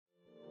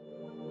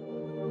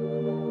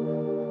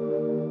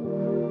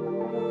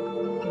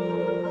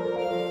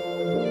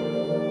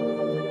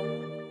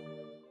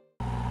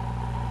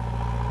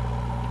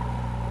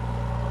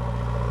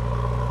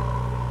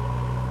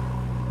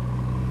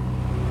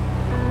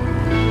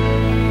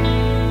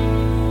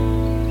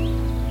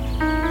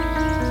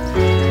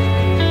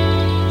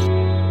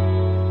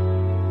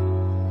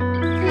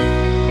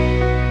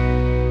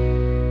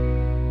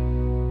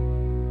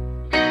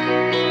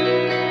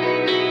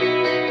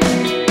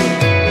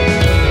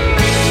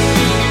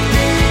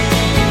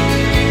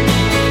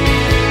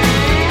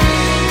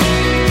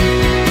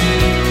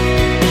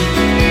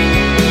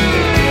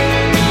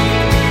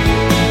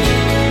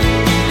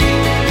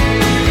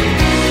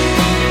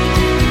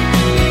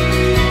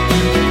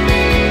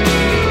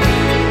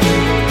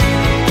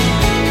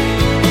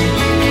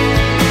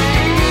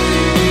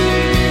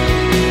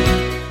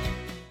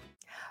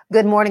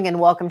Good morning and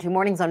welcome to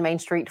Mornings on Main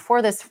Street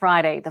for this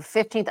Friday, the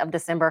 15th of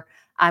December.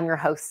 I'm your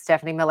host,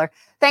 Stephanie Miller.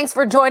 Thanks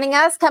for joining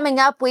us. Coming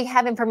up, we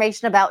have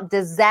information about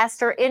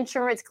disaster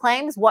insurance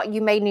claims, what you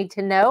may need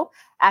to know.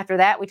 After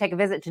that, we take a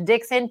visit to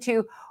Dickson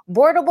to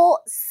Boardable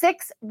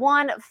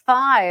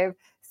 615.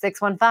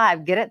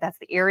 615, get it? That's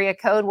the area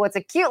code. Well, it's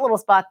a cute little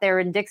spot there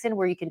in Dickson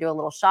where you can do a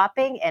little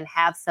shopping and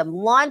have some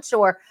lunch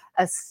or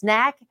a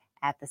snack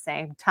at the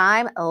same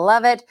time.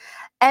 Love it.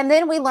 And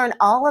then we learn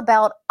all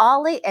about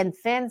Ollie and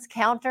Finn's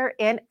counter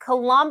in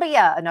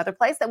Columbia, another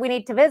place that we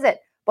need to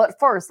visit. But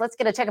first, let's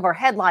get a check of our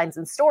headlines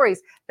and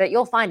stories that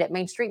you'll find at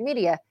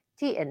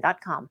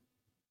mainstreetmediatn.com.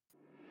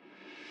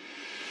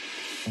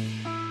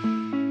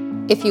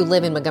 If you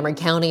live in Montgomery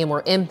County and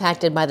were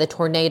impacted by the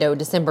tornado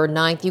December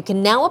 9th, you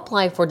can now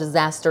apply for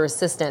disaster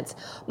assistance.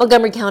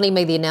 Montgomery County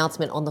made the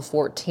announcement on the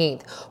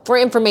 14th. For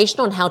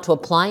information on how to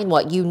apply and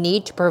what you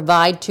need to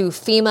provide to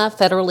FEMA,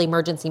 Federal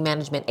Emergency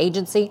Management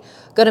Agency,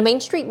 go to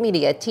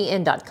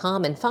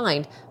mainstreetmediatn.com and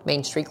find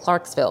Main Street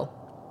Clarksville.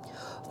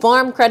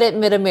 Farm Credit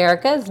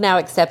Mid-America is now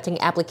accepting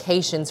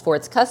applications for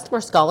its Customer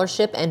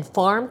Scholarship and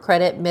Farm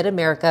Credit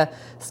Mid-America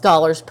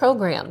Scholars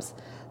programs.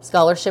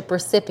 Scholarship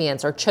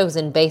recipients are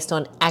chosen based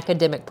on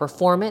academic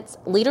performance,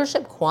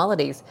 leadership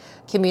qualities,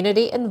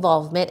 community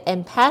involvement,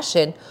 and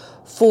passion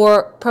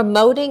for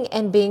promoting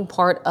and being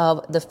part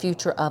of the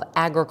future of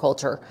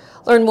agriculture.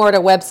 Learn more at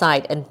our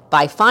website and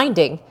by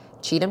finding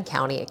Cheatham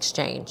County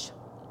Exchange.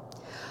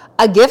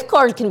 A gift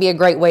card can be a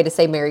great way to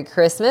say Merry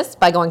Christmas.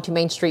 By going to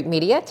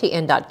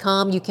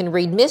mainstreetmediatn.com, you can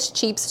read Miss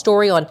Cheap's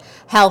story on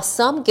how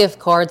some gift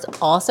cards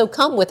also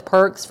come with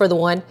perks for the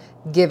one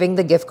giving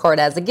the gift card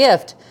as a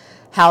gift.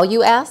 How,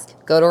 you ask?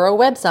 Go to our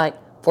website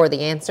for the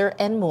answer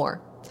and more.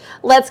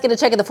 Let's get a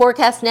check of the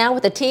forecast now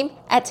with the team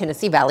at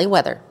Tennessee Valley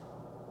Weather.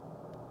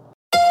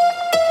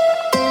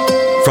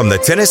 From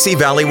the Tennessee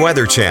Valley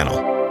Weather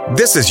Channel,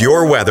 this is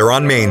your weather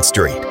on Main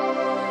Street.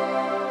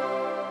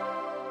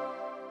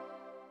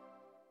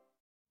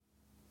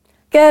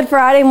 Good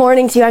Friday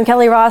morning to you. I'm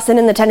Kelly Rawson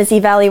in the Tennessee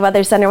Valley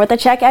Weather Center with a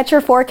check at your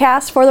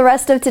forecast for the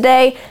rest of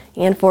today.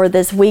 And for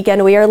this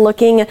weekend, we are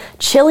looking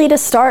chilly to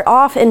start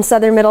off in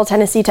southern middle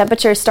Tennessee.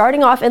 Temperatures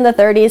starting off in the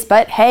 30s,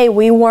 but hey,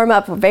 we warm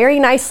up very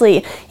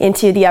nicely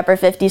into the upper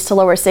 50s to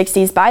lower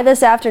 60s by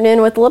this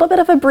afternoon with a little bit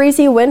of a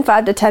breezy wind,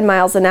 5 to 10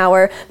 miles an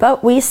hour.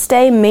 But we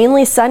stay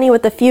mainly sunny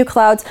with a few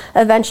clouds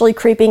eventually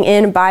creeping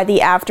in by the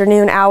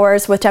afternoon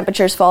hours, with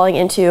temperatures falling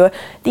into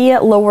the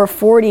lower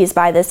 40s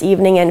by this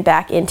evening and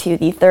back into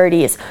the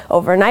 30s.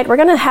 Overnight, we're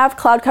going to have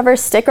cloud cover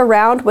stick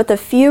around with a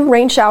few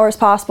rain showers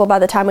possible by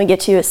the time we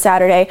get to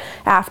Saturday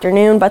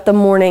afternoon, but the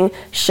morning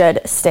should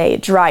stay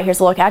dry. Here's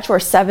a look at your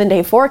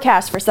 7-day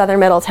forecast for southern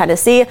middle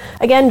Tennessee.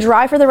 Again,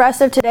 dry for the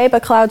rest of today,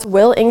 but clouds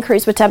will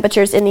increase with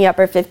temperatures in the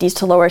upper 50s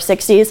to lower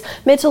 60s.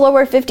 Mid to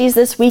lower 50s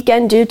this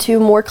weekend due to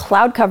more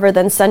cloud cover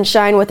than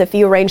sunshine, with a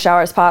few rain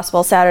showers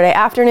possible Saturday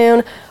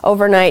afternoon,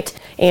 overnight,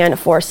 and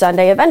for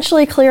Sunday.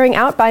 Eventually clearing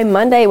out by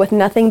Monday with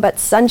nothing but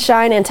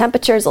sunshine and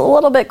temperatures a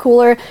little bit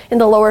cooler in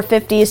the lower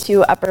 50s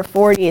to upper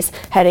 40s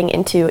heading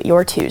into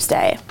your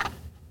Tuesday.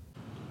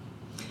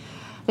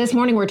 This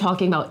morning, we're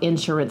talking about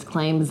insurance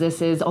claims.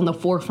 This is on the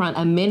forefront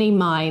of many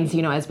minds,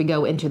 as we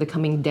go into the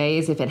coming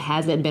days, if it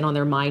hasn't been on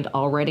their mind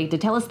already, to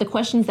tell us the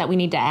questions that we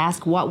need to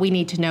ask, what we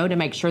need to know to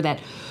make sure that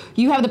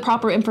you have the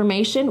proper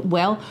information.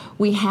 Well,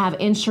 we have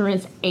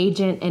insurance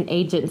agent and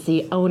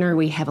agency owner.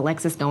 We have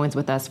Alexis Goines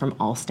with us from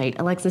Allstate.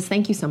 Alexis,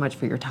 thank you so much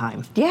for your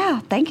time.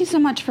 Yeah, thank you so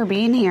much for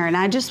being here. And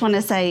I just want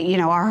to say,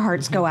 our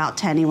hearts go out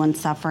to anyone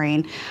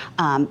suffering.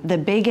 The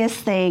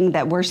biggest thing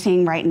that we're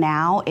seeing right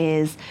now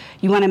is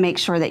you want to make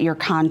sure that your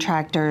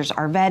contractors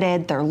are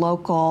vetted, they're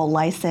local,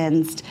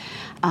 licensed.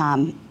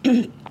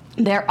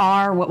 There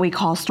are what we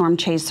call storm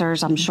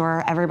chasers. I'm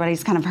sure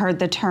everybody's kind of heard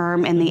the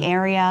term in the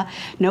area.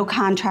 No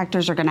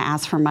contractors are going to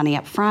ask for money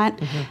up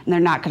front, and they're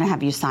not going to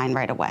have you sign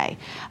right away.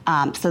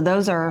 So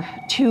those are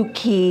two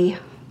key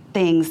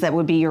things that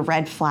would be your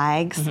red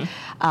flags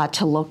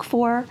to look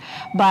for.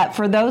 But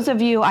for those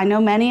of you, I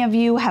know many of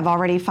you have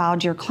already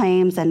filed your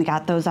claims and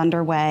got those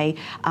underway.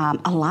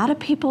 A lot of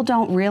people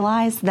don't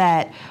realize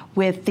that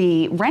with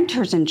the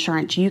renter's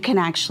insurance, you can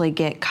actually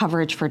get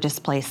coverage for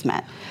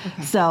displacement.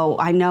 So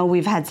I know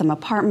we've had some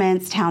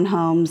apartments,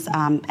 townhomes,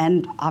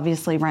 and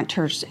obviously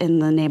renters in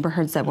the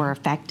neighborhoods that were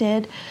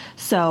affected.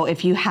 So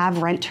if you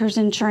have renter's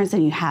insurance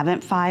and you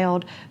haven't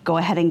filed, go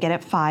ahead and get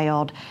it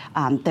filed.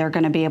 They're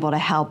going to be able to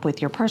help with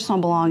your personal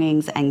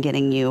belongings and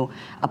getting you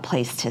a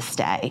place to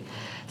stay.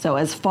 So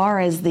as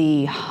far as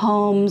the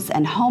homes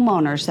and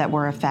homeowners that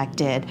were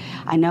affected,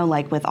 I know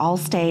like with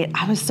Allstate,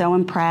 I was so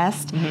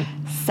impressed.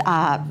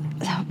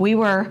 We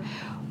were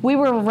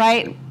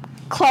right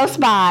close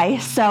by,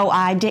 so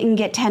I didn't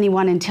get to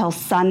anyone until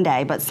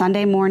Sunday. But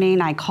Sunday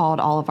morning, I called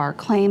all of our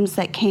claims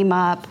that came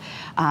up,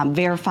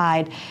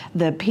 verified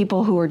the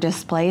people who were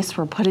displaced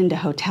were put into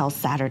hotels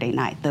Saturday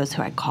night, those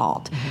who had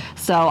called.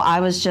 So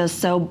I was just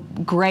so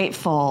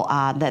grateful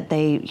that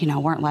they,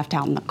 weren't left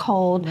out in the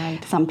cold.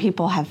 Right. Some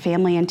people have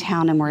family in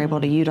town and were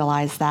able to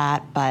utilize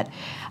that. But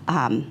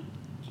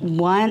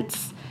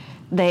once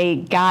they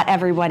got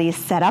everybody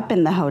set up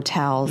in the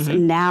hotels.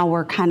 Now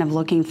we're kind of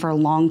looking for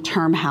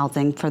long-term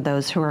housing for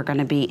those who are going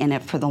to be in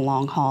it for the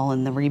long haul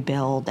and the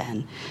rebuild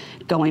and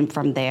going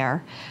from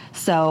there.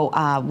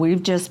 So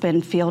we've just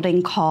been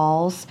fielding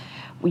calls.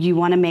 You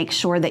want to make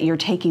sure that you're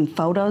taking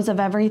photos of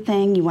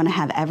everything. You want to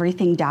have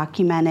everything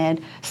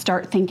documented.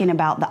 Start thinking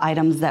about the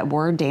items that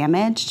were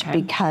damaged,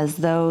 because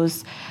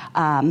those,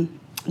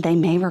 they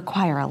may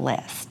require a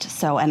list.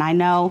 So, and I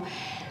know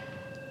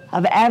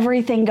of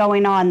everything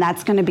going on,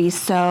 that's going to be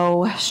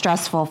so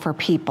stressful for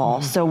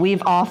people. So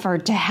we've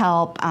offered to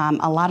help.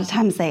 A lot of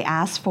times they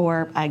ask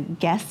for a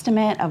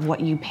guesstimate of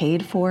what you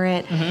paid for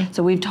it.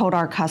 So we've told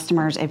our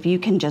customers, if you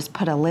can just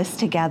put a list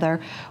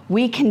together,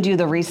 we can do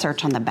the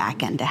research on the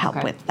back end to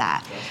help with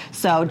that.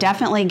 So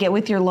definitely get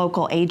with your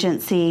local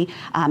agency.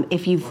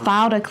 If you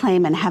filed a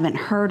claim and haven't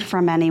heard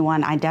from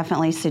anyone, I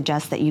definitely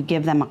suggest that you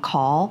give them a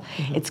call.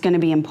 It's going to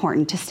be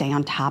important to stay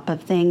on top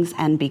of things,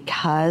 and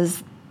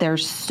because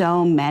there's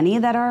so many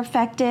that are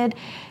affected,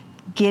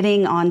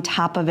 getting on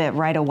top of it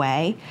right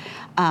away.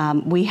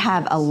 We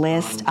have a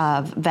list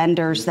of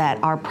vendors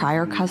that our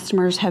prior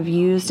customers have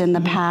used in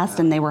the past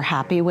and they were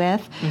happy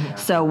with.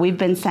 So we've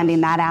been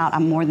sending that out.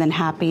 I'm more than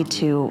happy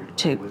to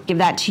give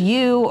that to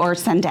you or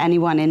send to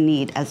anyone in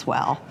need as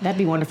well. That'd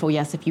be wonderful,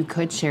 yes, if you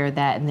could share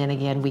that, and then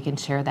again, we can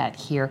share that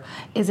here.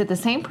 Is it the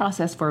same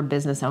process for a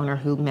business owner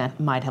who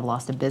might have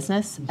lost a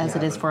business as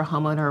it is for a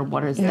homeowner?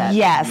 What is that?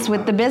 Yes,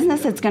 with the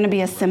business, it's going to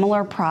be a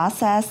similar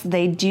process.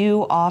 They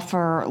do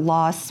offer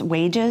lost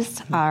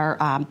wages, or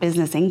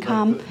business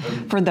income,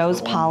 for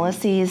those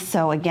policies.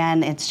 So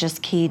again, it's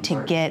just key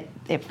to get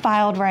it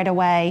filed right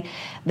away.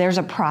 There's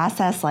a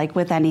process like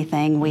with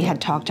anything. We had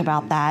talked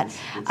about that.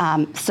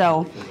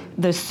 So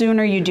the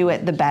sooner you do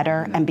it, the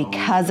better. And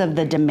because of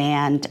the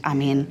demand, I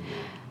mean,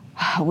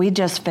 we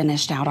just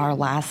finished out our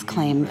last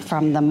claim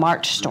from the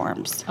March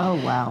storms.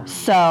 Oh, wow.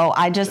 So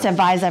I just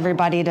advise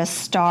everybody to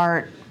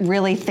start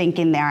really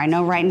thinking there. I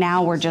know right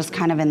now we're just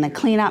kind of in the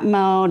cleanup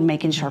mode,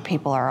 making sure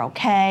people are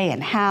okay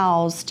and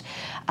housed,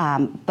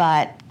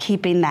 but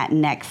keeping that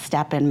next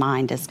step in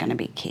mind is going to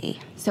be key.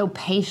 So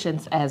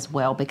patience as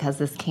well, because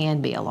this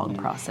can be a long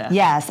process.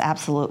 Yes,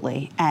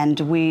 absolutely. And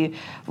we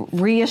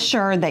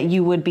reassure that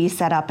you would be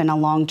set up in a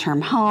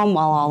long-term home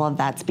while all of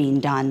that's being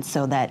done,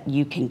 so that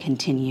you can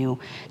continue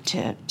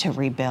to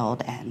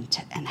rebuild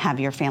and have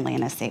your family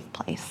in a safe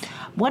place.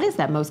 What is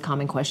that most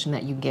common question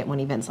that you get when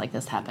events like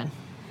this happen?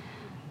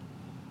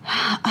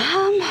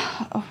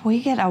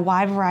 We get a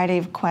wide variety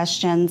of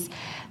questions.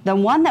 The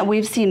one that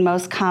we've seen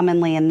most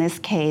commonly in this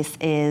case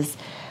is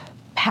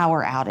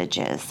power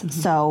outages.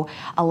 So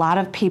a lot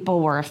of people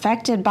were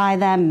affected by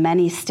them.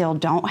 Many still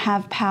don't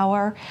have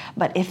power.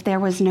 But if there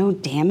was no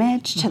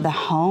damage to the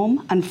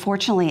home,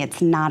 unfortunately, it's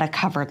not a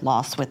covered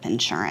loss with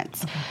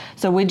insurance.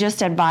 So we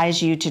just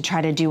advise you to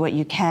try to do what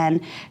you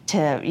can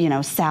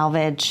to,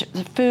 salvage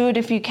food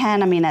if you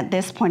can. I mean, at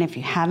this point, if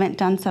you haven't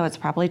done so, it's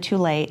probably too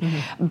late.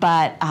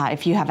 But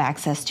if you have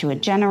access to a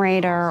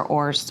generator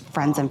or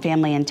friends and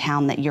family in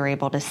town that you're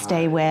able to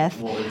stay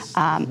with.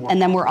 And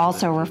then we're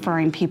also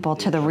referring people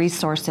to the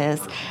resources.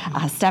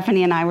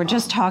 Stephanie and I were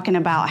just talking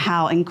about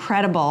how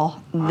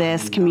incredible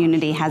this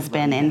community has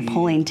been in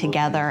pulling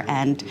together,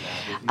 and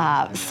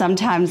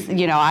sometimes,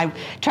 I've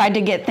tried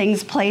to get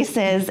things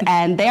places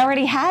and they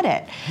already had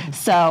it.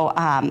 So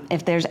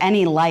if there's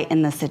any light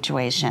in the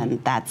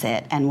situation, that's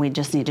it, and we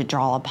just need to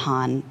draw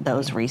upon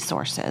those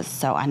resources.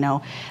 So I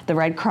know the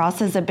Red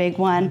Cross is a big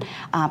one.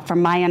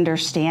 From my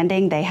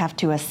understanding, they have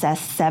to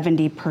assess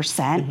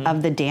 70%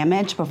 of the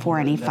damage before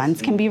any funds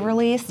can be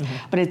released,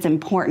 but it's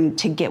important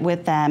to get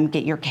with them,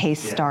 get your case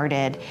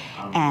started.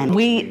 And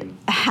we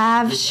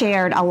have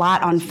shared a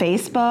lot on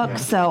Facebook,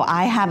 so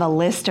I have a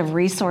list of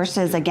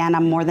resources. Again,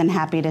 I'm more than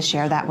happy to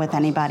share that with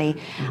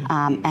anybody.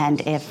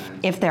 And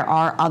if there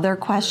are other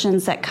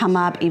questions that come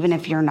up, even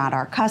if you're not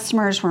our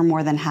customers, we're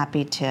more than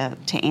happy to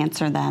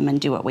answer them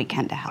and do what we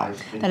can to help.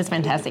 That is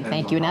fantastic.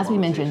 Thank you. And as we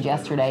mentioned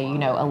yesterday,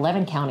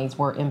 11 counties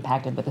were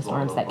impacted with the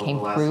storms that came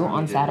through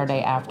on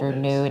Saturday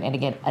afternoon. And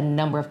again, a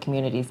number of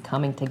communities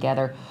coming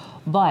together.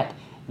 But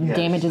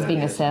damage is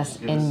being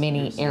assessed in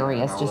many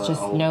areas.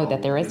 Just know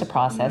that there is a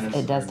process.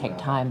 It does take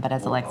time, but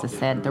as Alexis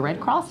said, the Red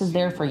Cross is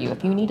there for you.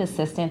 If you need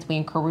assistance, we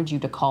encourage you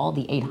to call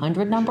the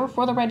 800 number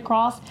for the Red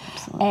Cross.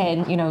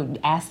 Absolutely. And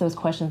ask those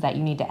questions that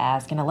you need to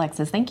ask. And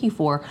Alexis, thank you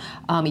for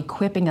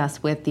equipping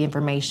us with the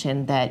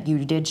information that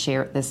you did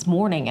share this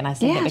morning. And I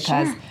say that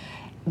because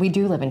we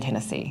do live in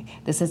Tennessee.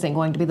 This isn't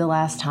going to be the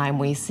last time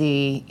we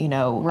see,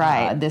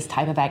 this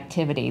type of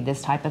activity,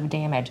 this type of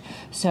damage.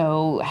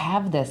 So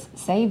have this,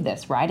 save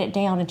this, write it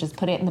down, and just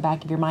put it in the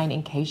back of your mind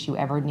in case you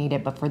ever need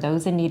it. But for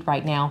those in need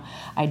right now,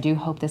 I do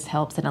hope this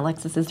helps. And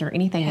Alexis, is there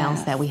anything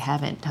else that we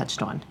haven't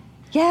touched on?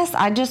 Yes,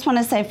 I just want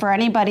to say, for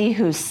anybody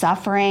who's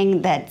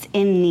suffering, that's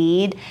in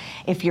need,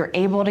 if you're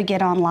able to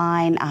get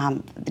online,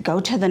 go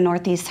to the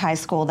Northeast High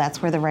School.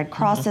 That's where the Red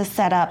Cross is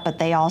set up, but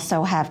they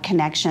also have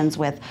connections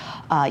with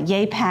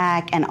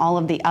YAPAC and all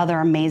of the other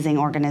amazing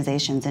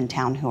organizations in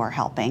town who are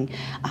helping.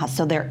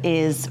 So there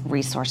is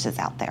resources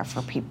out there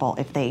for people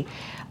if they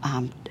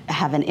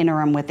have an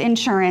interim with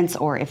insurance,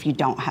 or if you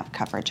don't have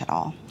coverage at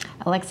all.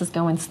 Alexis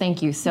Goines,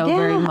 thank you so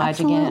very much.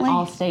 Absolutely. Again,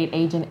 Allstate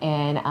agent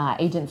and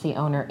agency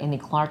owner in the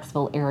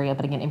Clarksville area,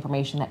 but again,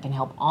 information that can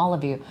help all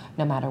of you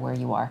no matter where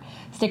you are.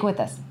 Stick with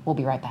us. We'll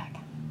be right back.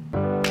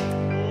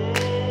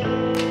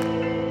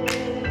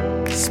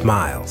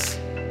 Smiles.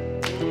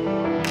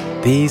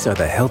 These are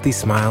the healthy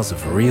smiles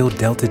of real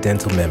Delta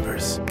Dental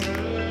members.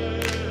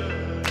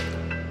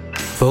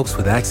 Folks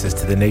with access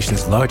to the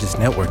nation's largest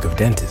network of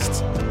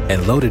dentists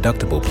and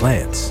low-deductible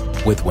plans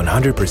with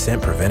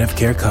 100% preventive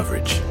care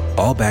coverage,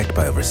 all backed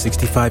by over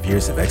 65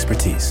 years of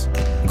expertise.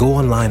 Go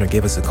online or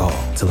give us a call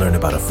to learn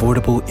about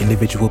affordable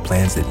individual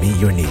plans that meet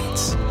your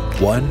needs.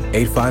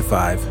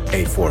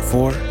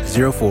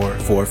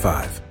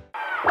 1-855-844-0445.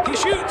 He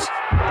shoots,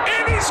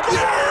 and he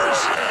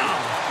scores!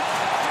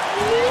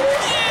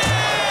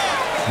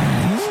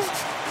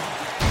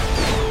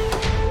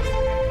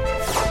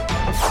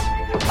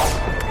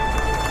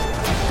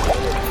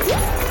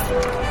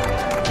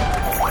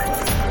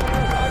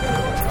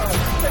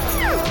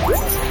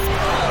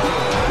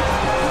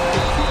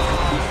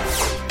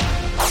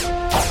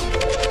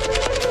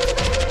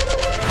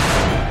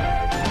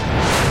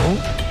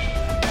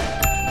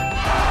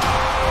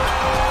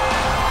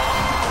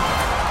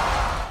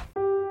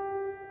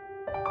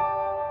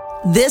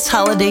 This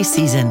holiday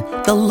season,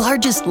 the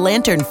largest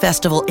lantern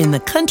festival in the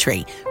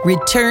country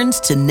returns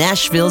to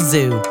Nashville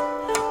Zoo.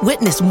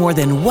 Witness more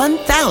than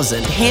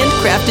 1,000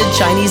 handcrafted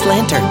Chinese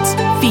lanterns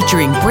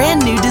featuring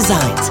brand new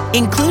designs,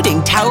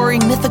 including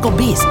towering mythical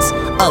beasts,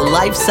 a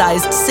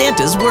life-sized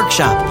Santa's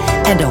workshop,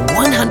 and a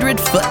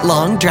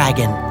 100-foot-long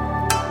dragon.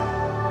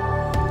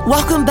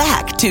 Welcome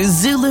back to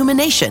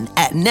Zoolumination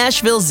at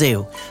Nashville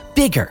Zoo.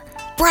 Bigger,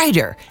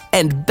 brighter,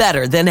 and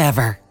better than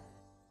ever.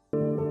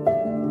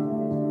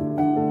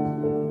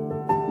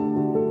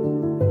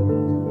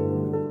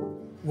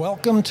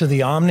 Welcome to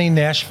the Omni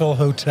Nashville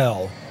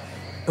Hotel.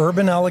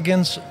 Urban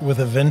elegance with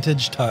a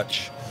vintage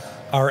touch.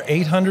 Our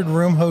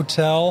 800-room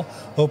hotel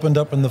opened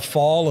up in the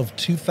fall of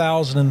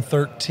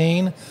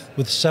 2013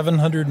 with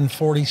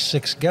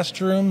 746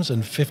 guest rooms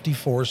and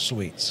 54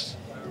 suites.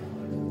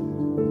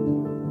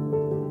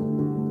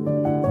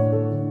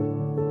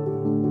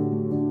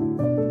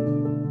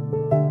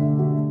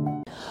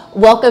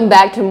 Welcome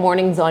back to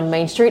Mornings on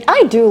Main Street.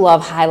 I do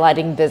love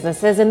highlighting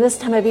businesses, and this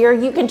time of year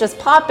you can just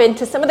pop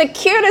into some of the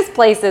cutest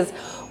places.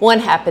 One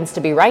happens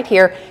to be right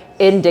here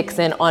in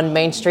Dickson on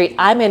Main Street.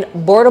 I'm in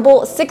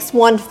Boardable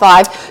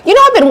 615. You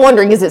know, I've been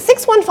wondering, is it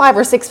 615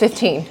 or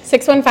 615?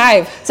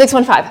 615.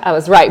 615, I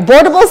was right.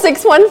 Boardable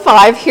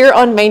 615 here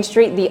on Main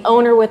Street. The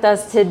owner with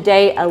us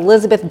today,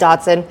 Elizabeth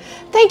Dotson.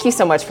 Thank you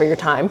so much for your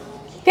time.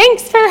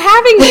 Thanks for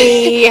having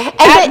me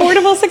at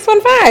Boardable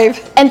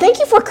 615. And thank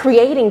you for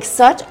creating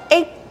such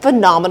a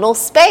phenomenal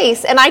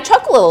space. And I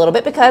chuckle a little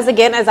bit because,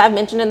 again, as I've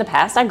mentioned in the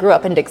past, I grew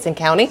up in Dickson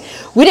County.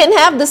 We didn't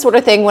have this sort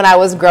of thing when I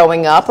was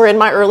growing up or in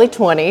my early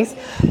 20s.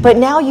 But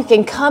now you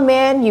can come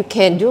in, you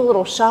can do a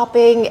little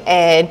shopping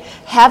and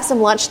have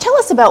some lunch. Tell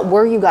us about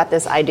where you got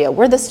this idea,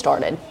 where this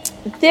started.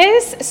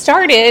 This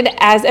started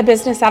as a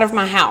business out of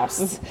my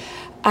house.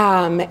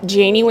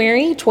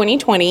 January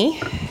 2020,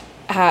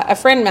 a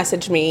friend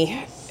messaged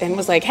me and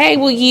was like, hey,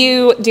 will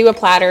you do a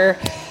platter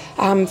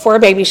for a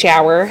baby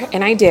shower?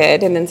 And I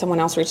did. And then someone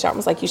else reached out and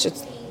was like, you should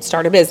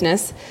start a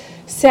business.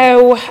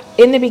 So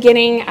in the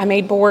beginning, I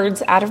made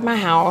boards out of my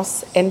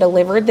house and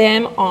delivered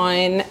them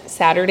on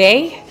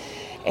Saturday.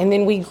 And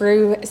then we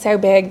grew so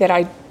big that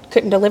I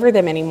couldn't deliver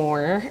them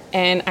anymore.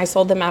 And I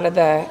sold them out of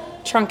the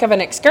trunk of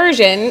an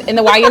excursion in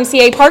the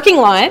YMCA parking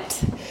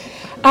lot.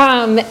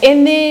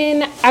 And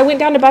then I went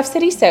down to Buff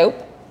City Soap,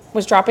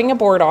 was dropping a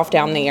board off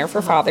down there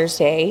for Father's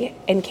Day.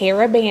 And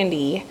Kara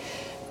Bandy,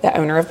 the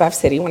owner of Buff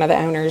City, one of the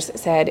owners,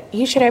 said,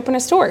 you should open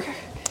a store.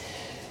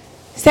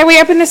 So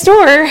we opened the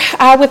store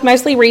with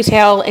mostly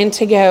retail and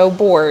to-go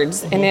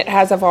boards, and it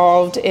has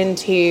evolved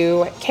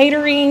into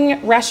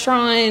catering,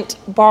 restaurant,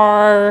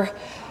 bar,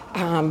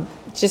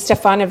 just a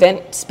fun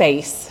event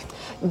space.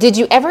 Did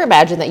you ever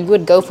imagine that you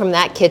would go from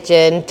that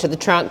kitchen to the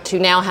trunk to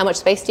now, how much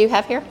space do you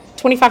have here?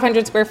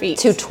 2,500 square feet.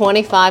 To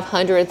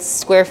 2,500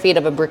 square feet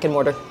of a brick and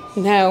mortar.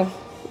 No,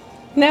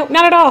 not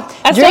at all.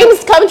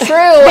 Dreams come true.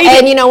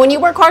 And you know, when you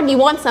work hard and you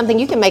want something,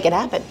 you can make it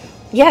happen.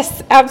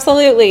 Yes,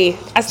 absolutely.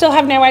 I still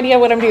have no idea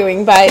what I'm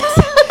doing, but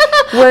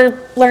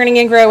we're learning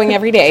and growing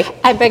every day.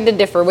 I beg to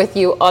differ with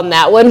you on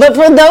that one. But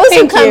for those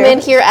who come in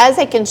here, as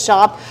they can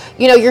shop,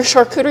 you know, your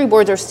charcuterie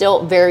boards are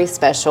still very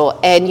special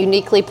and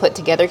uniquely put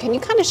together. Can you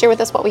kind of share with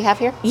us what we have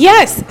here?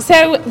 Yes.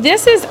 So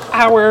this is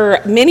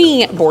our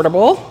mini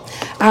Boardable.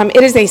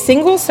 It is a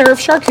single serve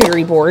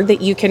charcuterie board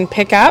that you can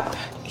pick up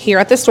here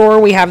at the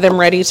store. We have them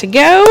ready to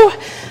go.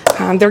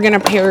 They're going to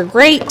pair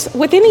great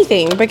with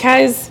anything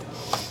because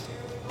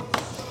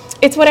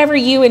it's whatever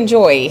you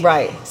enjoy.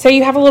 Right. So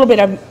you have a little bit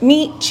of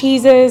meat,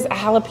 cheeses, a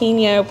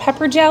jalapeno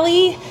pepper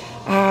jelly,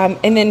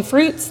 And then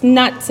fruits,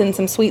 nuts, and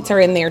some sweets are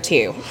in there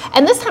too.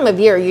 And this time of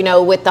year, you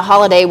know, with the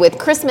holiday, with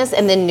Christmas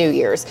and then New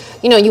Year's,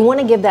 you know, you want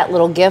to give that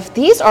little gift.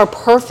 These are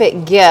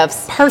perfect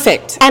gifts.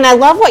 Perfect. And I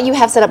love what you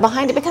have set up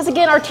behind it because,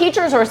 again, our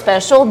teachers are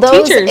special.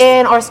 Those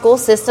in our school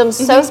system,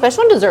 so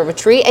special and deserve a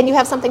treat, and you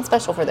have something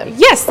special for them.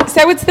 Yes,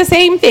 so it's the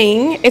same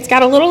thing. It's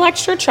got a little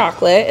extra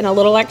chocolate and a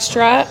little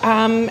extra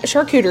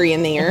charcuterie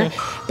in there.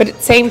 But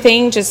it's same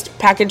thing, just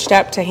packaged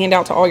up to hand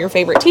out to all your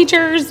favorite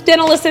teachers,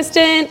 dental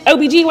assistant,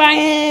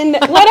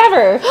 OBGYN,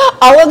 whatever.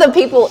 All of the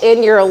people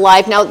in your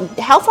life. Now,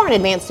 how far in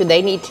advance do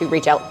they need to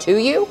reach out to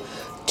you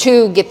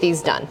to get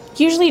these done?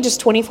 Usually just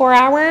 24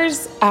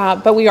 hours,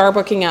 but we are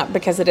booking up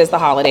because it is the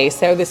holidays,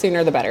 so the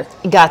sooner the better.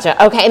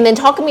 Gotcha. Okay, and then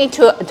talk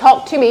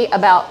to me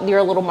about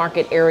your little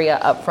market area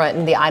up front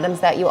and the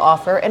items that you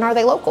offer, and are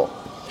they local?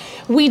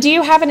 We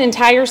do have an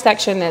entire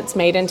section that's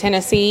made in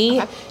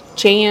Tennessee.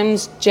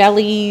 Jams,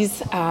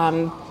 jellies,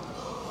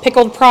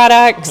 pickled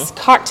products,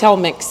 cocktail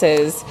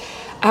mixes.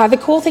 The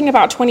cool thing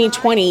about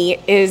 2020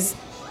 is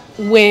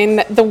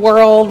when the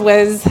world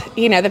was,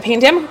 you know, the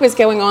pandemic was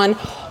going on,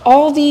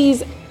 all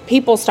these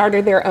people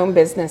started their own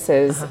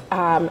businesses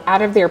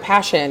out of their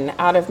passion,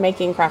 out of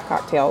making craft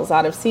cocktails,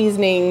 out of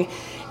seasoning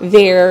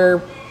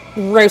their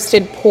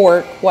roasted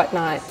pork,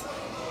 whatnot.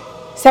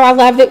 So I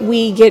love that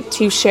we get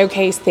to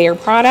showcase their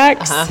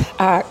products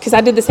because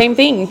I did the same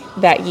thing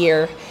that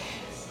year.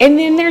 And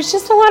then there's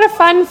just a lot of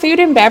fun food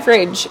and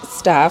beverage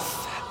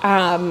stuff.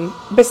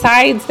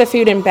 Besides the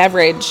food and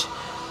beverage,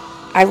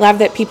 I love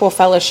that people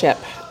fellowship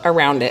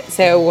around it.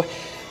 So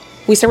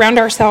we surround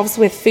ourselves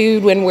with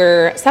food when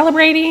we're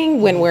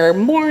celebrating, when we're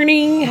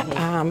mourning.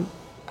 I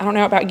don't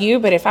know about you,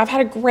 but if I've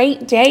had a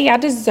great day, I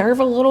deserve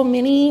a little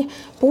mini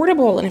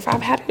Boardable. And if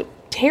I've had a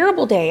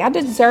terrible day, I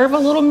deserve a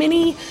little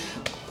mini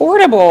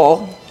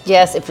Boardable.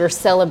 Yes, if you're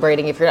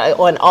celebrating, if you're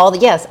on all the,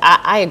 yes,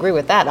 I agree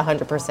with that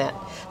 100%.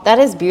 That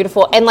is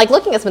beautiful. And like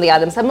looking at some of the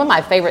items, some of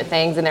my favorite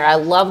things in there, I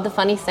love the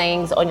funny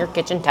sayings on your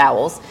kitchen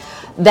towels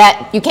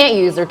that you can't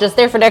use, they're just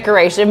there for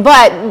decoration,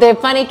 but the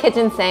funny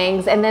kitchen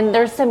sayings, and then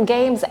there's some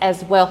games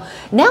as well.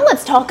 Now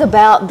let's talk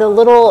about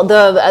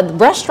the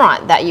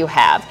restaurant that you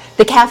have,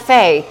 the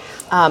cafe,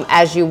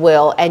 as you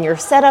will, and your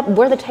setup,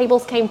 where the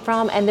tables came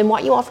from, and then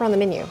what you offer on the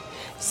menu.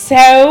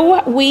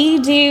 So we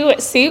do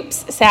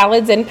soups,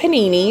 salads, and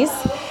paninis.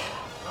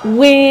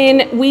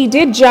 When we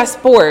did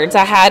just boards,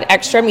 I had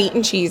extra meat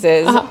and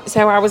cheeses.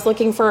 So I was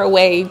looking for a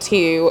way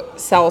to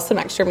sell some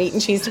extra meat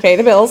and cheese to pay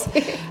the bills.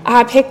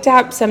 I picked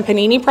up some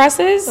panini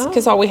presses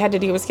because all we had to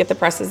do was get the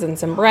presses and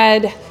some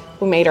bread.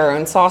 We made our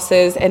own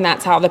sauces, and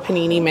that's how the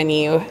panini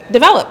menu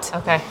developed.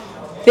 Okay.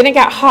 Then it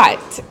got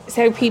hot,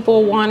 so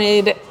people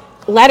wanted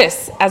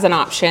lettuce as an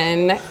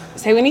option.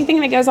 So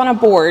anything that goes on a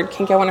board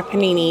can go on a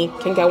panini,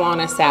 can go on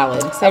a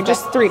salad. So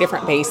just 3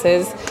 different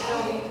bases.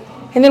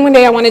 And then one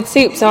day I wanted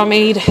soup, so I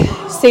made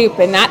soup,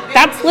 and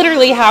that's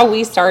literally how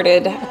we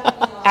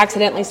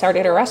accidentally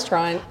started a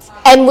restaurant.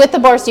 And with the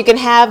bar, so you can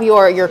have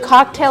your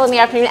cocktail in the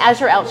afternoon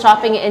as you're out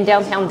shopping in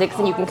downtown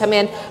Dickson. You can come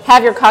in,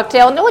 have your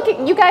cocktail, and look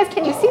at you guys.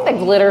 Can you see the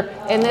glitter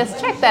in this?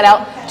 Check that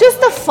out.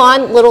 Just the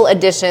fun little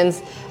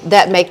additions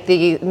that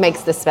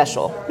makes this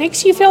special.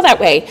 Makes you feel that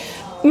way.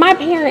 My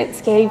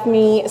parents gave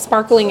me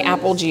sparkling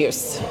apple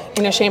juice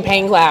in a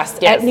champagne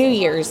glass at New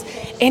Year's,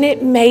 and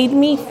it made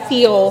me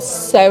feel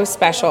so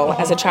special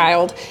as a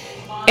child.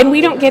 And we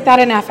don't get that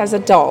enough as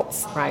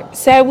adults. Right.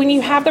 So when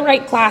you have the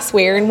right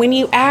glassware and when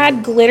you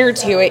add glitter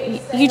to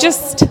it, you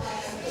just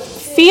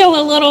feel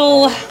a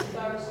little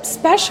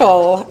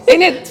special.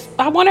 And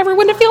I want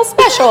everyone to feel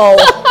special.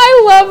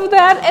 I love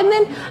that. And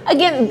then,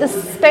 again, the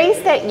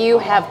space that you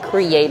have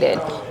created,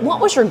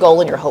 what was your goal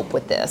and your hope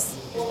with this?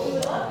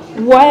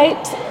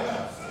 What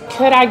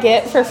could I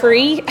get for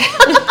free?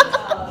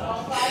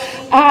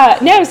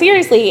 No,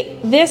 seriously,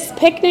 this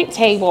picnic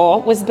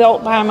table was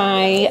built by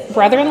my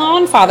brother-in-law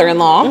and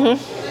father-in-law,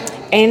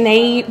 and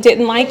they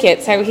didn't like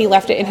it, so he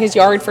left it in his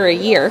yard for a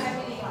year.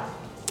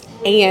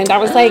 And I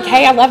was like,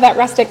 hey, I love that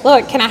rustic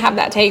look. Can I have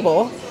that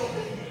table?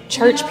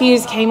 Church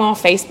pews came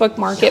off Facebook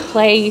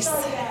Marketplace.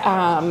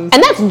 And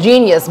that's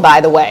genius, by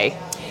the way.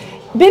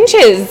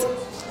 Benches.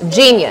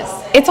 Genius.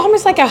 It's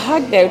almost like a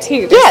hug, though,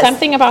 too. There's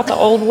something about the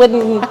old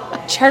wooden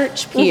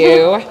church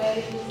pew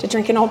to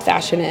drink an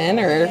old-fashioned in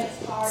or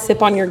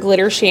sip on your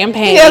glitter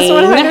champagne. Yes,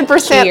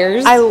 100%.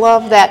 Cheers. I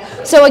love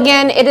that. So,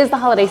 again, it is the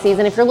holiday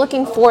season. If you're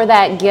looking for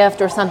that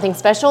gift or something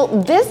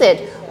special,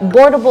 visit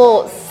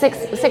Boardable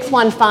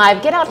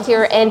 615. Get out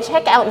here and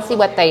check out and see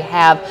what they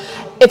have.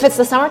 If it's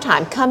the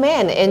summertime, come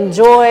in,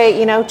 enjoy,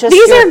 just...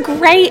 These are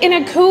great in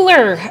a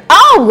cooler.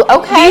 Oh,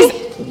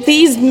 okay.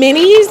 These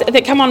minis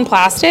that come on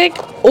plastic,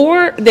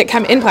 or that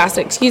come in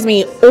plastic,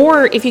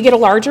 or if you get a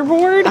larger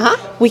board,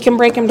 we can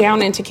break them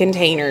down into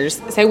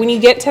containers. So when you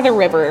get to the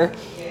river,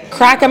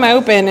 crack them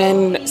open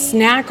and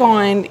snack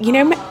on,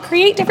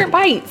 create different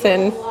bites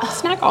and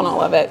snack on all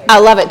of it. I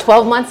love it.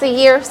 12 months a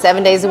year,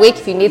 7 days a week.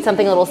 If you need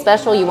something a little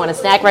special, you want a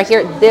snack right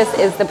here, this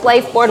is the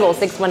place. Boardable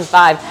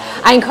 615.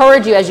 I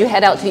encourage you as you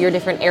head out to your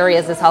different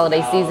areas this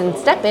holiday season,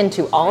 step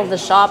into all of the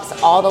shops,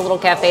 all the little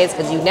cafes,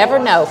 because you never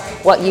know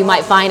what you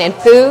might find and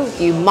who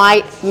you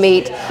might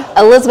meet.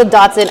 Elizabeth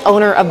Dotson,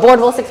 owner of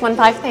Boardable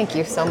 615, thank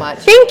you so much.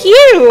 Thank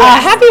you.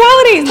 Happy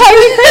holidays.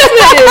 Happy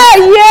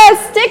Christmas.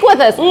 Yes, stick with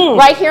us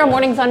right here on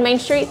Mornings on Main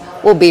Street.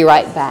 We'll be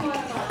right back.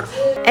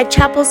 At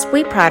Chapels,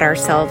 we pride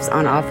ourselves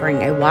on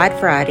offering a wide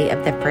variety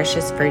of the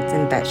freshest fruits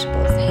and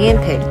vegetables,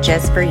 handpicked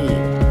just for you.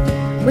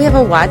 We have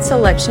a wide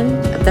selection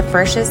of the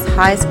freshest,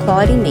 highest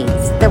quality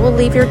meats that will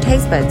leave your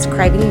taste buds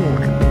craving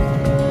more.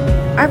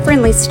 Our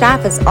friendly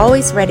staff is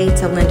always ready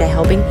to lend a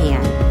helping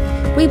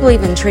hand. We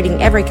believe in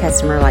treating every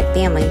customer like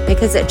family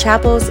because at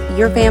Chapels,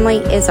 your family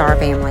is our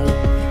family.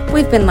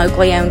 We've been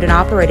locally owned and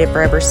operated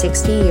for over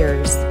 60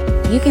 years.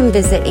 You can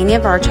visit any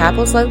of our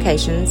Chapels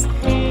locations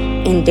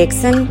in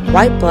Dickson,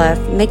 White Bluff,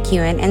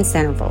 McEwen, and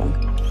Centerville.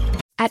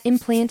 At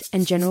Implant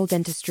and General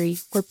Dentistry,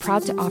 we're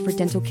proud to offer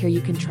dental care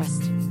you can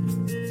trust.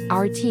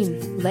 Our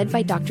team, led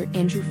by Dr.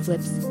 Andrew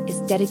Flips, is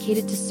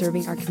dedicated to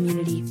serving our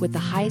community with the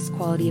highest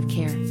quality of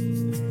care.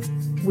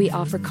 We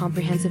offer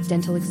comprehensive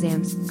dental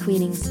exams,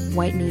 cleanings,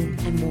 whitening,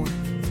 and more.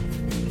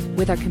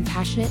 With our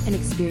compassionate and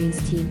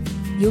experienced team,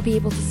 you'll be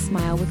able to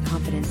smile with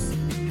confidence.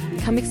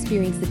 Come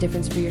experience the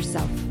difference for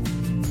yourself.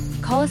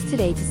 Call us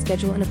today to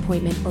schedule an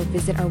appointment or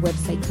visit our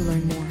website to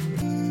learn more.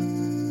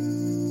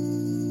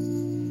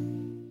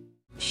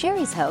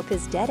 Sherry's Hope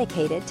is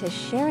dedicated to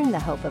sharing the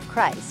hope of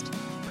Christ,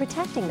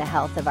 protecting the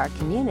health of our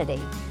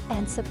community,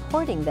 and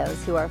supporting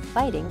those who are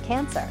fighting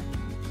cancer.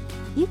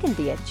 You can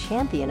be a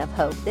champion of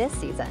hope this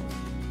season.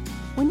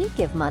 When you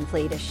give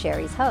monthly to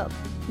Sherry's Hope,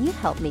 you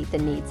help meet the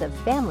needs of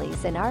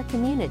families in our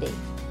community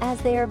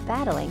as they are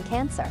battling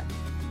cancer.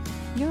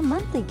 Your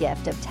monthly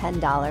gift of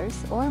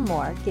 $10 or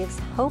more gives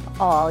hope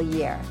all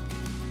year.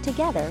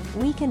 Together,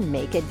 we can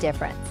make a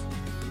difference.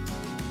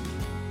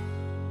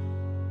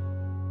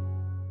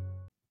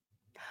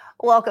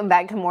 Welcome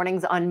back to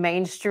Mornings on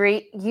Main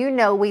Street. You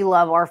know we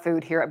love our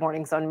food here at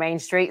Mornings on Main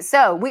Street,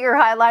 so we are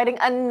highlighting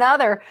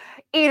another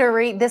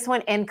eatery, this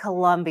one in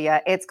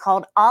Columbia. It's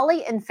called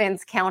Ollie and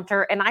Finn's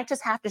Counter, and I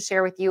just have to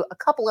share with you a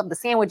couple of the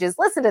sandwiches.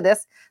 Listen to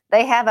this.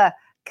 They have a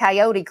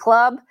Coyote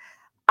Club,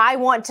 I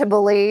Want to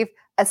Believe,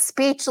 a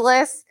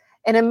Speechless,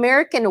 an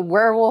American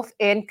Werewolf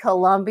in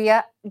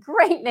Columbia.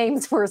 Great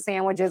names for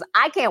sandwiches.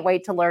 I can't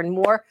wait to learn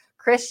more.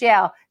 Chris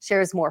Yow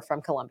shares more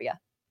from Columbia.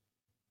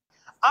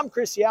 I'm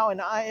Chris Yow,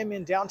 and I am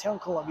in downtown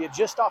Columbia,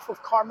 just off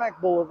of Carmack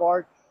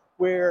Boulevard,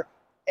 where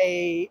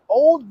a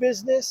old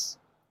business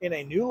in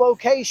a new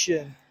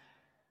location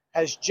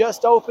has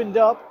just opened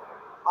up.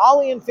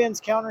 Ollie and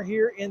Finn's Counter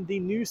here in the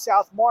New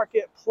South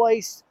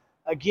Marketplace.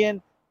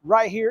 Again,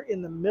 right here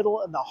in the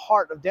middle and the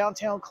heart of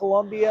downtown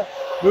Columbia,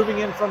 moving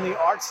in from the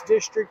Arts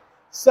District.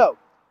 So,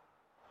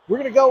 we're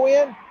going to go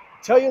in,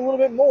 tell you a little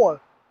bit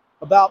more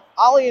about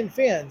Ollie and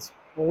Finn's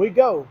when we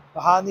go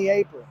behind the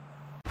apron.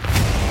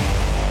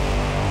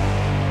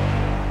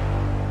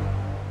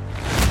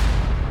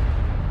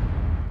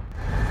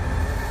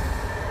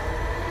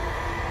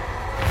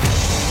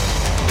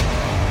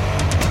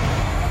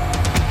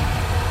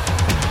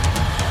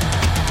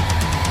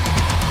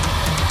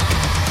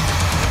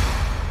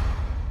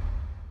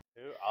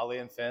 Ollie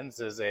and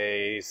Finn's is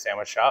a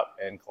sandwich shop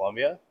in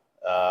Columbia.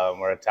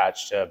 We're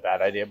attached to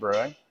Bad Idea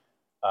Brewing.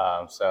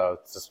 So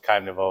it's just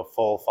kind of a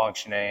full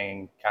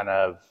functioning kind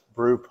of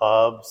brew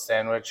pub,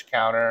 sandwich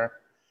counter.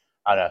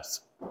 I don't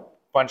know,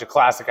 a bunch of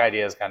classic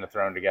ideas kind of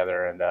thrown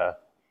together into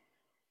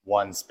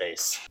one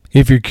space.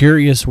 If you're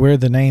curious where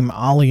the name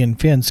Ollie and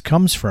Finn's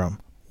comes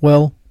from,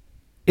 well,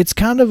 it's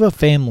kind of a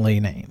family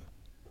name.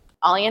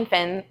 Ollie and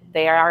Finn,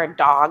 they are our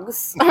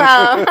dogs.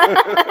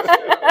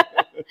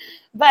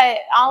 But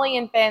Ollie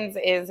and Finn's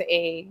is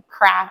a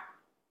craft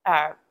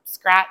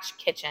scratch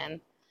kitchen,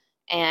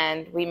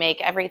 and we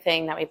make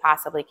everything that we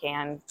possibly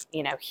can,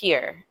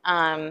 here,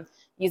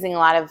 using a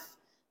lot of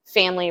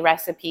family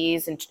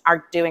recipes and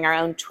are doing our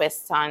own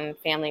twists on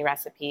family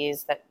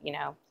recipes that,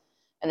 and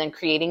then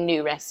creating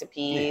new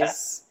recipes.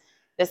 Yes.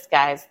 This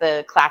guy's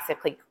the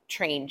classically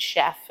trained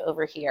chef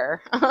over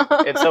here.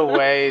 It's a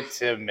way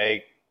to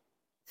make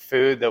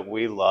food that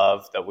we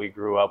love, that we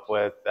grew up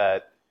with,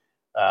 that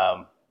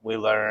we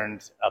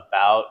learned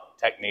about,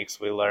 techniques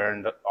we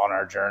learned on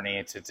our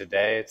journey to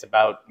today. It's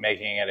about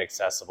making it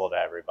accessible to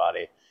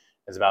everybody.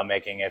 It's about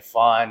making it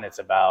fun. It's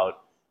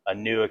about a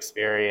new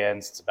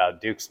experience. It's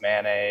about Duke's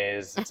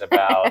mayonnaise. It's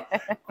about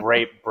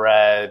great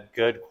bread,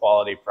 good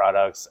quality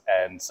products,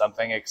 and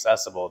something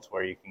accessible to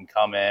where you can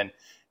come in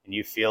and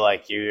you feel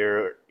like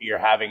you're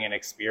having an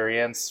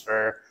experience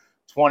for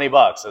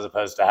 $20 as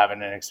opposed to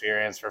having an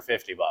experience for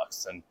 $50.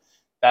 And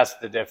that's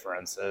the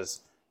difference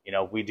is,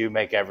 we do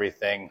make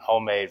everything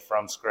homemade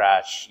from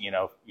scratch,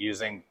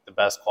 using the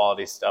best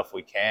quality stuff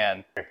we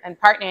can. And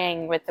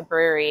partnering with the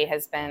brewery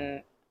has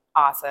been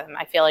awesome.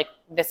 I feel like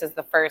this is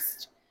the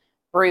first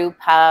brew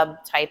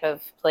pub type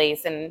of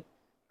place, and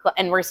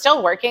we're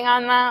still working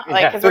on that,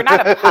 like, because we're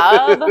not a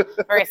pub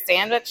or a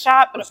sandwich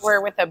shop, but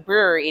we're with a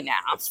brewery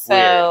now.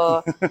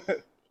 So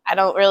I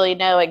don't really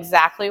know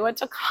exactly what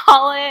to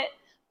call it,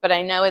 but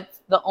I know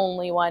it's the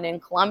only one in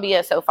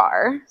Columbia so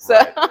far. So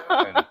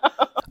Right.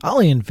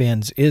 Ollie and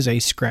Finn's is a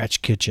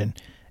scratch kitchen,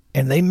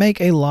 and they make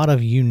a lot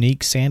of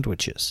unique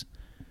sandwiches.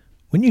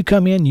 When you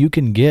come in, you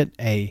can get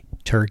a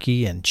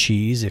turkey and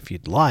cheese if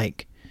you'd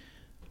like,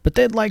 but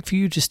they'd like for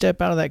you to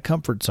step out of that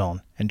comfort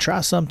zone and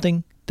try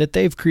something that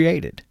they've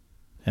created.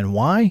 And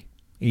why?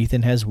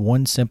 Ethan has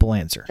one simple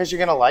answer. Because you're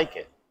going to like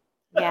it.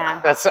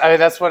 yeah.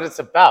 That's what it's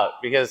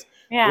about, because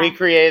Yeah. we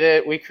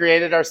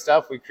created our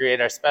stuff, we create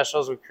our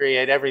specials, we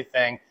create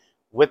everything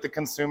with the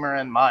consumer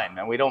in mind,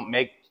 and we don't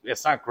make,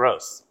 it's not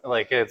gross.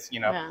 Like, it's,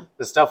 Yeah.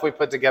 the stuff we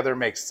put together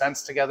makes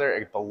sense together,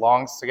 it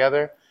belongs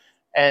together.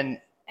 And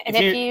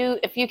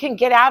if you can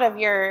get out of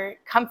your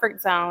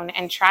comfort zone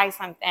and try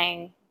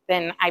something,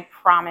 then I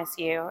promise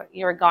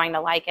you're going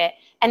to like it.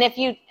 And if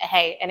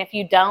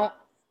you don't,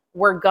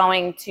 we're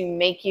going to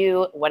make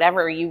you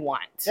whatever you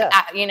want.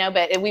 Yeah.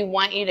 But we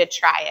want you to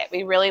try it.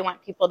 We really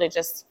want people to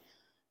just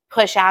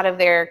push out of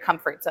their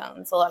comfort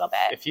zones a little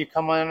bit. if you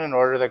come in and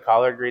order the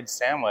collard green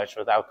sandwich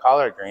without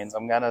collard greens,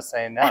 I'm gonna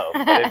say no.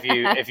 But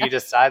if you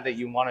decide that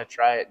you want to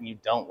try it and you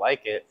don't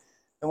like it,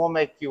 then we'll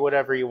make you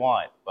whatever you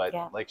want. But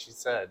like she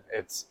said,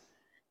 it's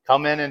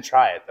come in and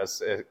try it.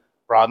 That's it.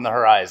 Broaden the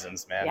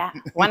horizons, man. Yeah.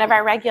 One of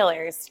our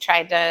regulars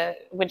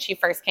when she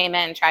first came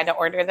in, tried to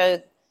order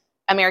the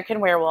American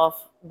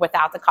Werewolf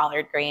without the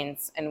collard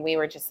greens. And we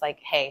were just like,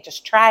 hey,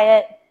 just try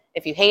it.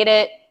 If you hate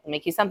it, we'll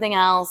make you something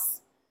else.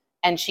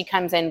 And she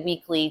comes in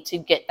weekly to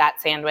get that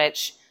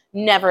sandwich.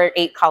 Never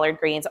ate collard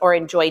greens or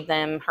enjoyed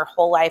them her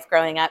whole life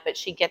growing up, but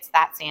she gets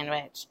that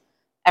sandwich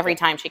every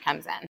time she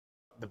comes in.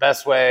 The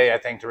best way, I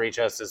think, to reach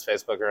us is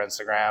Facebook or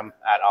Instagram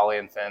at Ollie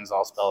and Finn's,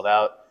 all spelled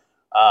out.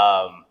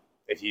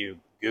 If you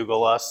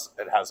Google us,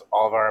 it has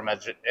all of our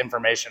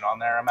information on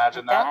there.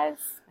 Imagine that.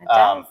 It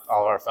does.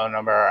 All of our phone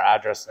number, our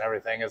address, and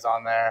everything is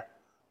on there.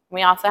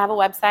 We also have a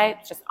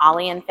website, just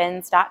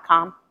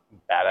ollieandfins.com.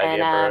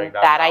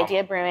 Badideabrewing.com.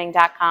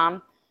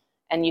 Badideabrewing.com.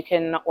 And you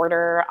can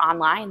order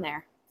online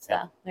there. So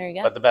there you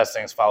go. But the best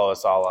thing is follow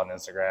us all on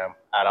Instagram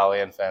at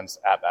Ollie and Finn's,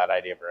 at Bad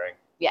Idea Brewing.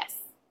 Yes.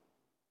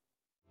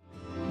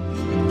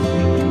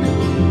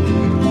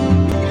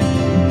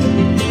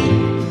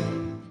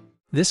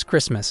 This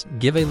Christmas,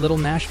 Give a Little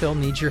Nashville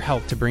needs your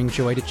help to bring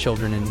joy to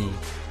children in need.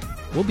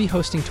 We'll be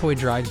hosting toy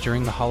drives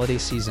during the holiday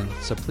season,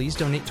 so please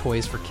donate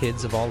toys for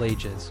kids of all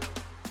ages.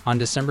 On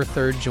December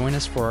 3rd, join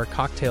us for our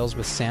Cocktails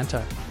with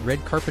Santa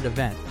red carpet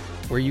event,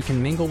 where you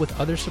can mingle with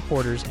other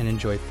supporters and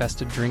enjoy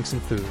festive drinks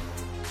and food.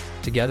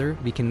 Together,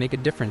 we can make a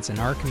difference in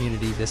our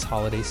community this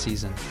holiday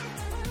season.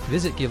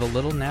 Visit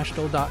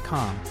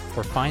givealittle.nashville.com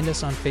or find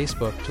us on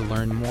Facebook to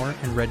learn more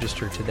and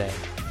register today.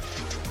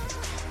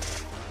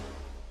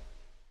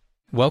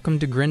 Welcome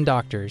to Grin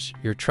Doctors,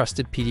 your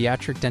trusted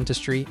pediatric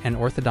dentistry and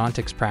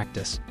orthodontics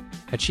practice.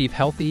 Achieve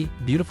healthy,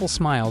 beautiful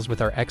smiles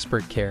with our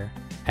expert care.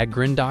 At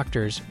Grin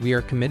Doctors, we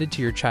are committed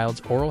to your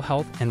child's oral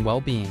health and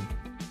well-being.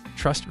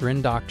 Trust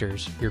Grin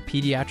Doctors, your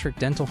pediatric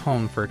dental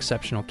home for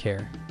exceptional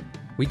care.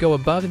 We go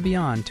above and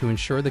beyond to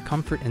ensure the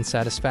comfort and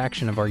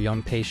satisfaction of our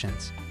young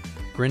patients.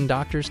 Grin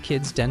Doctors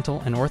Kids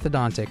Dental and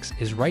Orthodontics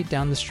is right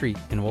down the street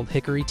in Old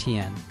Hickory,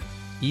 TN.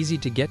 Easy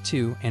to get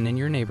to and in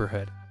your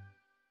neighborhood.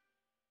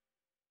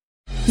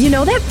 You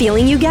know that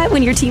feeling you get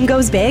when your team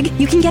goes big?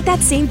 You can get that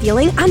same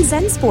feeling on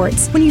Zen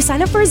Sports. When you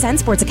sign up for a Zen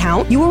Sports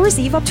account, you will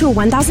receive up to a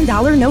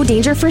 $1,000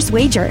 no-danger first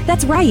wager.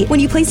 That's right. When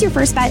you place your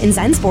first bet in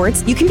Zen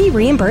Sports, you can be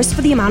reimbursed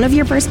for the amount of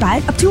your first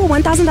bet up to a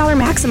 $1,000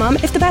 maximum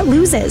if the bet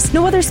loses.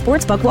 No other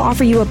sportsbook will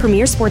offer you a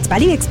premier sports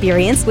betting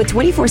experience with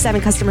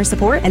 24/7 customer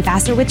support and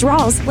faster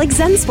withdrawals like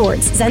Zen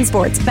Sports. Zen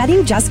Sports.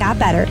 Betting just got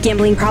better.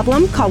 Gambling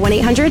problem? Call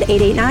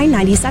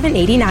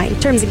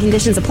 1-800-889-9789. Terms and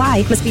conditions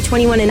apply. Must be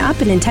 21 and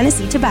up and in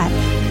Tennessee to bet.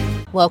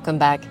 Welcome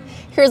back.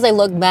 Here's a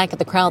look back at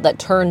the crowd that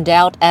turned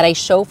out at a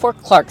show for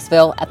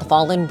Clarksville at the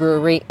Fallen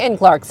Brewery in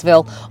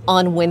Clarksville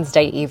on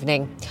Wednesday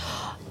evening.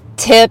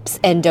 Tips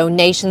and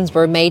donations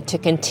were made to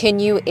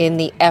continue in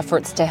the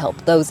efforts to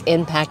help those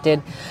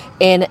impacted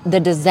in the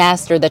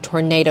disaster, the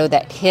tornado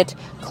that hit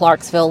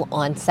Clarksville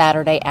on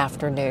Saturday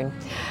afternoon.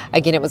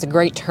 Again, it was a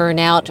great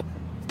turnout.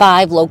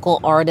 5 local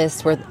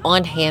artists were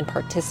on hand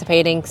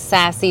participating.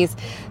 Sassy's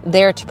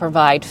there to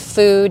provide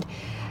food.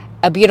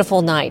 A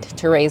beautiful night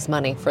to raise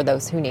money for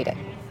those who need it.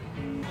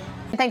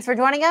 Thanks for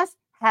joining us.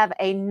 Have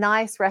a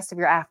nice rest of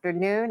your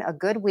afternoon, a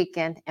good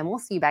weekend, and we'll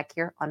see you back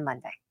here on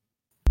Monday.